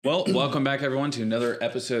Well, welcome back, everyone, to another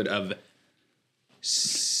episode of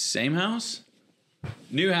Same House?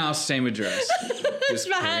 New house, same address. Just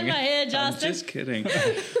behind my head, Josten. I'm just kidding.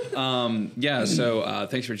 So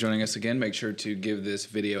thanks for joining us again. Make sure to give this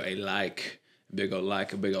video a like, a big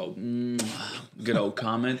old good old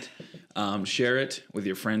comment. Share it with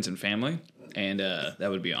your friends and family, and that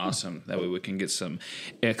would be awesome. That way we can get some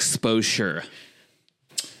exposure.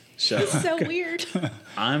 So, it's so weird.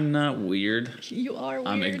 I'm not weird. You are weird.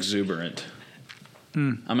 I'm exuberant.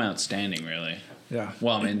 I'm outstanding, really. Yeah.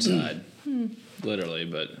 Well, I'm inside, literally,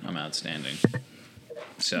 but I'm outstanding.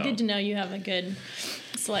 So good to know you have a good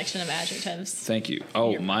selection of adjectives. Thank you.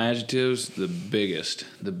 Oh, my adjectives, the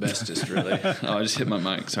bestest, really. Oh, I just hit my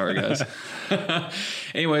mic. Sorry, guys.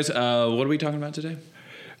 Anyways, what are we talking about today?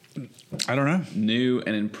 I don't know. New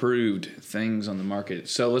and improved things on the market.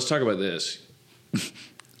 So let's talk about this.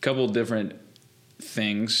 Couple different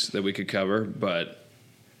things that we could cover, but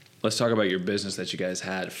let's talk about your business that you guys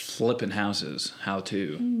had, flipping houses. How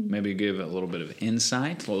to maybe give a little bit of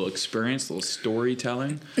insight, a little experience, a little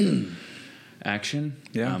storytelling, action.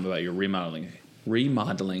 Yeah. About your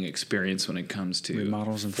remodeling experience when it comes to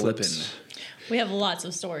remodels and flipping. flips. We have lots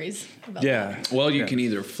of stories about that. Well, you can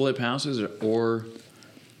either flip houses or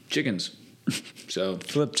chickens. So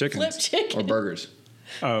Flip chickens. Flip chicken. or burgers.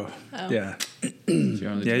 Oh. Yeah.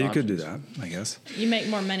 Yeah, You could do that, I guess. You make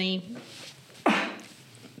more money,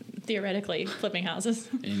 theoretically, flipping houses.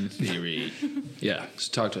 In theory. Yeah.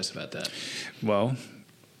 So talk to us about that. Well,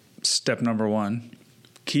 step number one,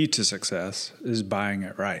 key to success is buying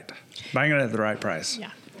it right. Buying it at the right price.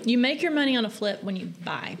 Yeah. You make your money on a flip when you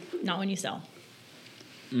buy, not when you sell.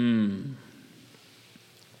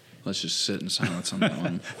 Let's just sit in silence on that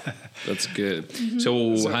one. That's good.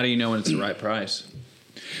 So how do you know when it's the right price?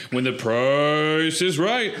 When the price is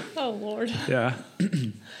right. Oh, Lord. Yeah.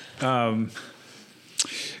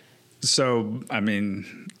 So, I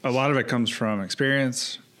mean, a lot of it comes from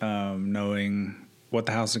experience, knowing what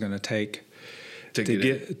the house is going to take to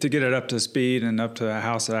get it up to speed and up to a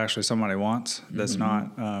house that actually somebody wants that's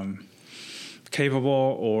not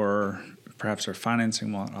capable, or perhaps their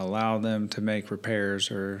financing won't allow them to make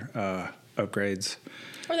repairs or upgrades.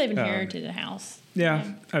 Or they've inherited a house. Yeah.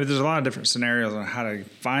 I mean, there's a lot of different scenarios on how to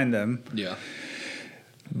find them. Yeah.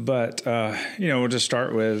 But, we'll just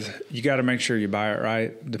start with, you got to make sure you buy it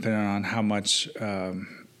right, depending on how much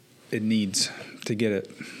it needs to get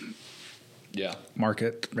it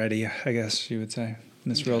market ready, I guess you would say,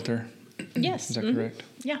 Miss Realtor. Yes. Is that correct?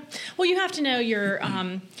 Yeah. Well, you have to know your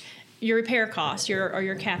repair costs, your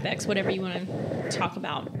CapEx, whatever you want to talk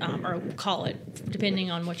about or call it,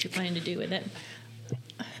 depending on what you're planning to do with it.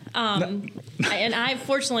 And I,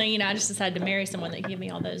 fortunately, I just decided to marry someone that can give me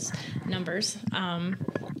all those numbers.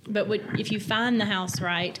 But if you find the house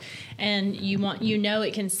right and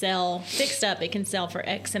it can sell fixed up, it can sell for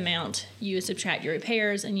X amount, you subtract your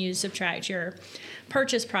repairs and you subtract your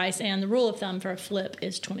purchase price. And the rule of thumb for a flip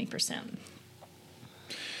is 20%.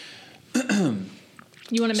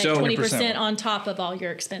 You want to make 20% on top of all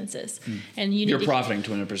your expenses, and you're profiting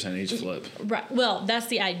 20% each flip. Right. Well, that's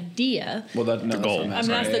the idea. Well, that's the goal.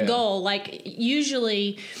 That's the goal. Like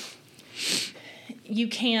usually, you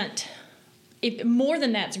can't. If more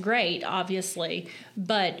than that's great, obviously,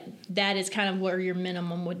 but that is kind of where your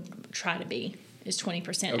minimum would try to be. Is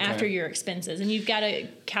 20% after your expenses. And you've got to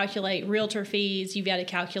calculate realtor fees. You've got to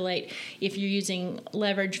calculate if you're using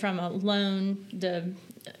leverage from a loan, the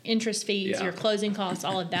interest fees, your closing costs,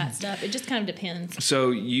 all of that stuff. It just kind of depends. So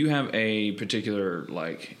you have a particular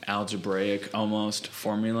algebraic almost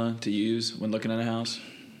formula to use when looking at a house?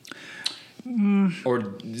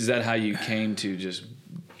 Or is that how you came to just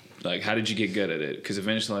how did you get good at it? Because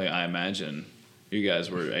eventually I imagine you guys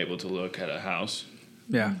were able to look at a house.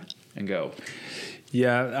 Yeah. And go.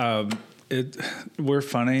 Yeah, we're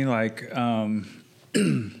funny.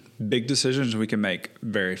 Big decisions we can make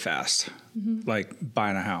very fast, like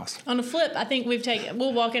buying a house. On a flip, I think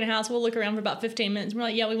we'll walk in a house, we'll look around for about 15 minutes. We're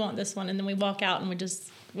like, yeah, we want this one, and then we walk out and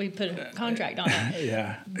we put a contract on it.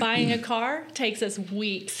 Yeah. Buying a car takes us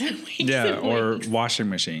weeks and weeks. Yeah, and or weeks. Washing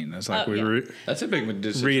machine. It's like that's a big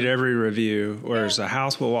decision. Read every review. Whereas a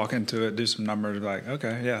house, we'll walk into it, do some numbers, like,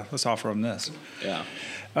 okay, yeah, let's offer them this. Yeah.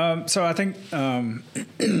 So I think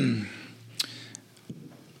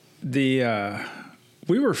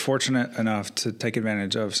we were fortunate enough to take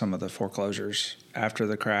advantage of some of the foreclosures after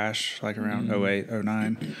the crash, like around 08,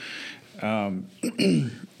 09.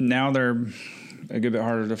 Now they're a good bit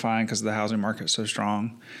harder to find because the housing market's so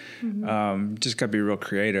strong. Just got to be real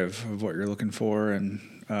creative of what you're looking for. And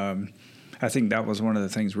I think that was one of the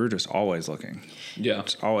things we were just always looking. Yeah.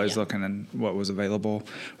 Just always looking at what was available,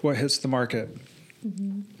 what hits the market.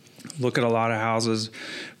 look at a lot of houses,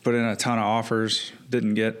 put in a ton of offers,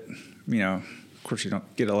 didn't get, of course you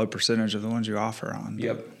don't get a low percentage of the ones you offer on.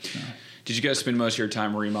 Yep. Did you guys spend most of your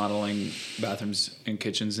time remodeling bathrooms and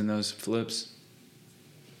kitchens in those flips?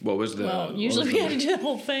 What was the... Well, usually we had to do the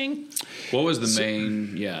whole thing. What was the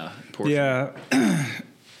main, portion? Yeah.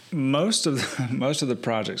 Most of the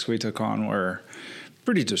projects we took on were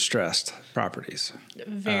pretty distressed properties.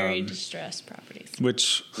 Very distressed properties.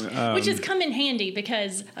 Which has come in handy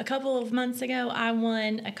because a couple of months ago, I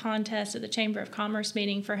won a contest at the Chamber of Commerce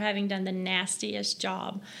meeting for having done the nastiest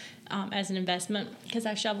job as an investment because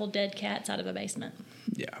I shoveled dead cats out of a basement.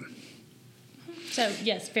 Yeah. So,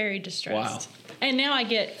 yes, very distressed. Wow. And now I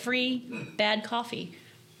get free bad coffee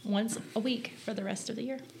once a week for the rest of the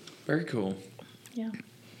year. Very cool. Yeah.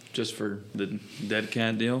 Just for the dead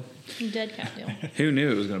cat deal? Dead cat deal. Who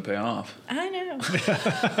knew it was going to pay off? I know.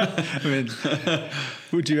 I mean,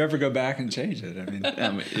 would you ever go back and change it? I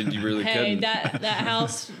mean, you really Hey, couldn't. that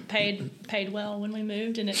house paid well when we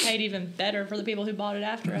moved, and it paid even better for the people who bought it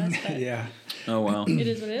after us. But yeah. Oh, wow. it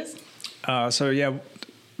is what it is. So, yeah,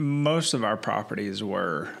 most of our properties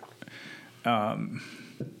were, I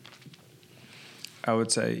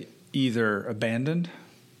would say, either abandoned,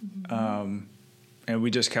 and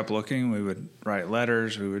we just kept looking. We would write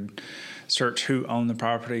letters. We would search who owned the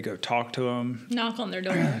property, go talk to them. Knock on their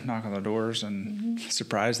door. Knock on the doors and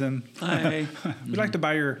surprise them. Hi. We'd like to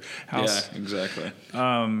buy your house. Yeah, exactly.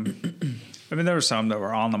 I mean, there were some that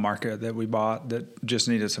were on the market that we bought that just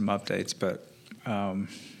needed some updates, but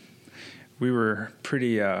we were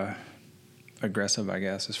pretty aggressive, I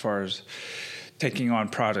guess, as far as taking on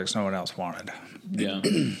projects no one else wanted. Yeah.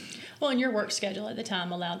 Well, and your work schedule at the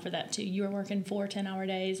time allowed for that too. You were working 4 10-hour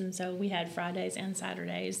days, and so we had Fridays and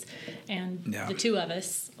Saturdays, and the two of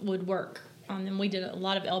us would work on them. We did a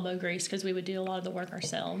lot of elbow grease because we would do a lot of the work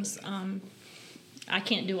ourselves. I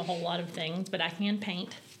can't do a whole lot of things, but I can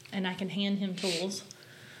paint, and I can hand him tools.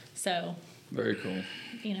 So very cool.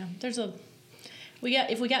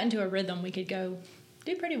 If we got into a rhythm, we could go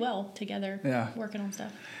do pretty well together. Yeah. Working on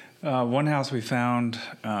stuff. One house we found.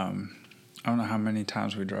 I don't know how many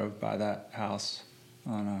times we drove by that house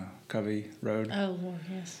on Covey Road. Oh, Lord,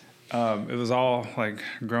 yes. It was all like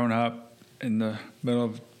grown up in the middle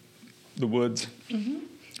of the woods. Mm-hmm.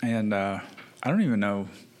 And I don't even know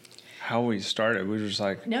how we started. We were just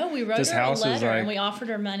like, no, we wrote this her house a letter is like, and we offered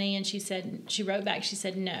her money, and she wrote back, she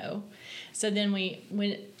said no. So then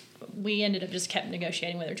we ended up just kept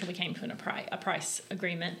negotiating with her until we came to a price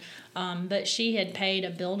agreement. But she had paid a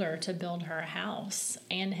builder to build her a house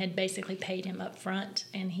and had basically paid him up front,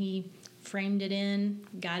 and he framed it in,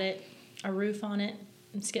 got a roof on it,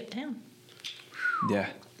 and skipped town. Yeah.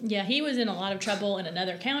 Yeah, he was in a lot of trouble in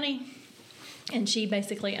another county, and she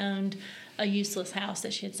basically owned a useless house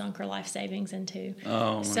that she had sunk her life savings into.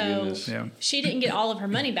 Oh, my goodness. Yeah. She didn't get all of her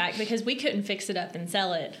money back because we couldn't fix it up and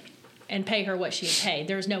sell it and pay her what she had paid.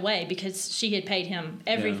 There was no way because she had paid him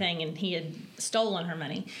everything and he had stolen her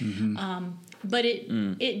money. Mm-hmm. But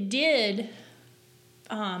it did.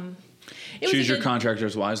 Choose your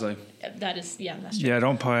contractors wisely. That's true. Yeah,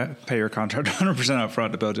 don't pay your contractor 100% up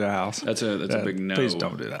front to build you a house. That's a big no. Please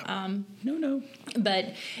don't do that. No.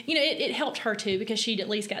 But, it helped her too because she'd at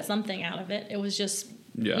least got something out of it. It was just,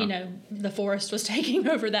 the forest was taking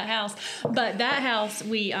over that house. But that house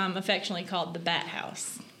we affectionately called the Bat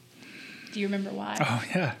House. Do you remember why? Oh,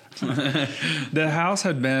 yeah. The house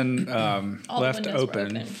had been left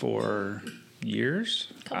open for years.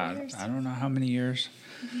 Years. I don't know how many years.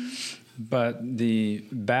 Mm-hmm. But the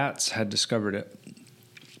bats had discovered it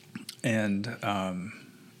and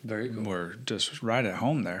very cool. were just right at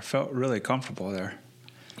home there. Felt really comfortable there.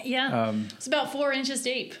 Yeah. It's about 4 inches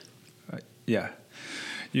deep. Yeah.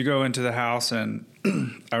 You go into the house, and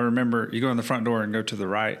I remember you go in the front door and go to the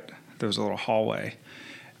right. There was a little hallway,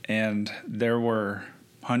 and there were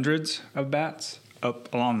hundreds of bats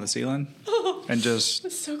up along the ceiling, and just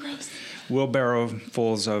That's so gross. wheelbarrow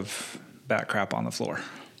fulls of bat crap on the floor.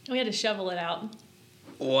 We had to shovel it out.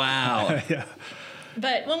 Wow. Yeah.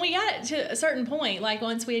 But when we got to a certain point, like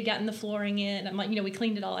once we had gotten the flooring in, I'm like, we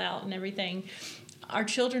cleaned it all out and everything. Our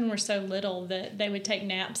children were so little that they would take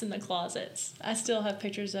naps in the closets. I still have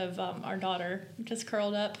pictures of our daughter just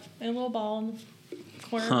curled up in a little ball in the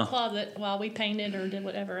corner of the closet while we painted or did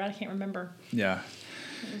whatever. I can't remember. Yeah.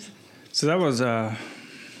 So that was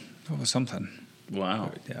something.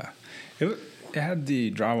 Wow. Yeah. It had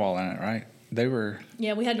the drywall in it, right? They were.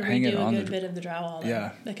 Yeah, we had to redo a good bit of the drywall.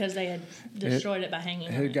 Yeah. Because they had destroyed it by hanging.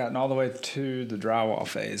 It had gotten all the way to the drywall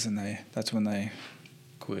phase, and that's when they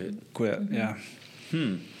quit. Mm-hmm. Yeah.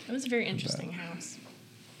 It was a very interesting house.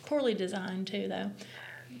 Poorly designed too, though.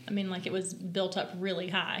 I mean, like it was built up really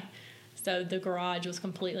high. So the garage was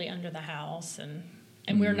completely under the house, and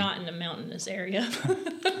we're not in a mountainous area.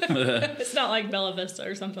 It's not like Bella Vista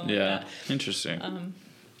or something like that. Interesting.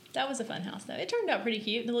 That was a fun house, though. It turned out pretty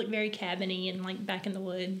cute. It looked very cabiny and like back in the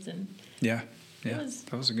woods, and that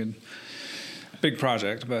was a good big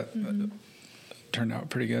project, but turned out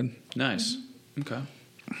pretty good. Nice. Okay.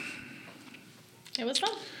 It was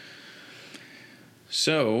fun.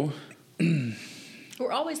 So,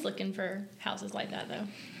 we're always looking for houses like that, though.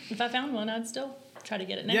 If I found one, I'd still try to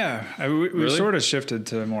get it now. Yeah, we Really? sort of shifted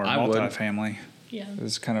to more multifamily. Yeah.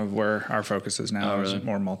 Is kind of where our focus is now. Really? Is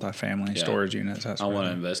more multifamily storage units. That's I want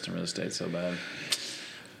to invest in real estate so bad,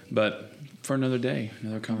 but for another day,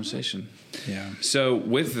 another conversation. Yeah. So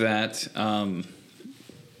with that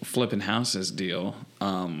flipping houses deal,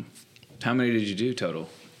 how many did you do total?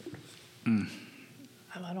 Oh,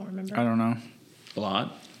 I don't remember. I don't know. A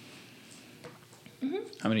lot.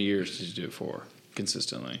 How many years did you do it for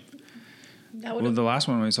consistently? That The last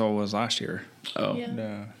one we sold was last year. Oh,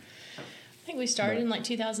 Yeah. I think we started in like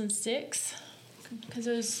 2006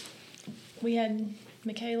 because we had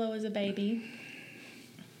Michaela was a baby,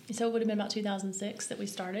 so it would have been about 2006 that we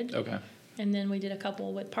started. Okay. And then we did a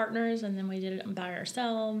couple with partners, and then we did it by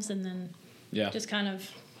ourselves, and then just kind of.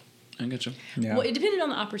 I get you. Yeah. Well, it depended on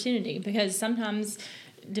the opportunity, because sometimes,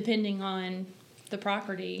 depending on the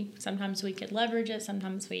property, sometimes we could leverage it.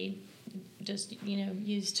 Sometimes we just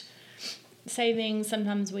used savings.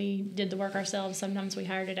 Sometimes we did the work ourselves. Sometimes we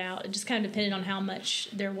hired it out. It just kind of depended on how much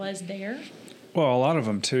there was there. Well, a lot of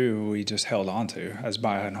them too, we just held on to as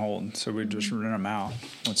buy and hold. So we'd just rent them out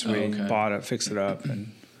once we bought it, fix it up,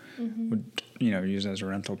 and would use it as a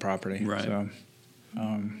rental property. Right. So,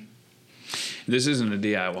 this isn't a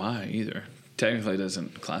DIY either. Technically, it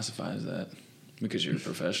doesn't classify as that because you're a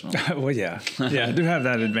professional. well, yeah, I do have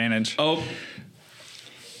that advantage. Oh.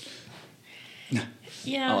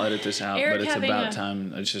 Yeah. I'll edit this out, Eric but it's having about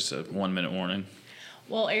time. It's just a 1 minute warning.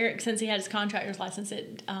 Well, Eric, since he had his contractor's license,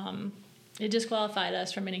 it disqualified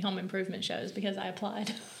us from any home improvement shows because I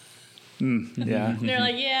applied. Yeah. They're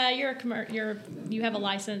like, yeah, you have a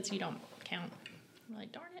license, you don't count. I'm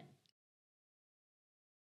like, darn it.